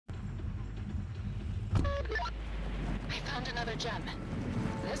another gem.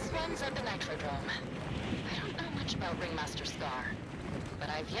 This one's at the Nitrdrome. I don't know much about Ringmaster Scar, but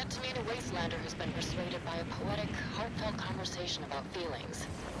I've yet to meet a Wastelander who's been persuaded by a poetic, heartfelt conversation about feelings.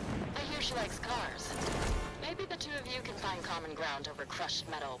 I hear she likes cars. Maybe the two of you can find common ground over crushed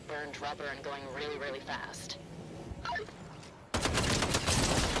metal, burned rubber, and going really, really fast.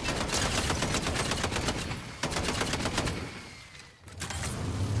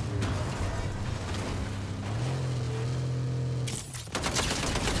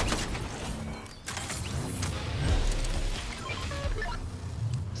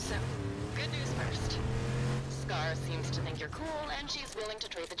 So, good news first. Scar seems to think you're cool, and she's willing to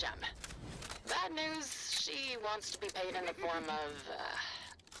trade the gem. Bad news, she wants to be paid in the form of,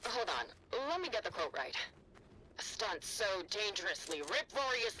 hold on, let me get the quote right. A stunt so dangerously,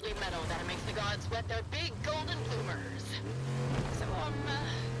 rip-roariously metal that it makes the gods wet their big golden bloomers. So,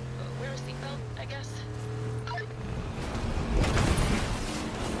 wear a seatbelt, I guess?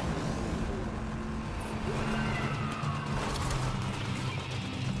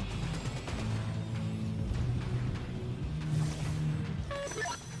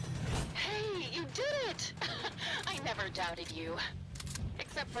 I never doubted you.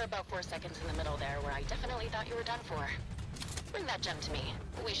 Except for about 4 seconds in the middle there where I definitely thought you were done for. Bring that gem to me.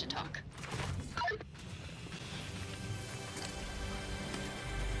 We should talk.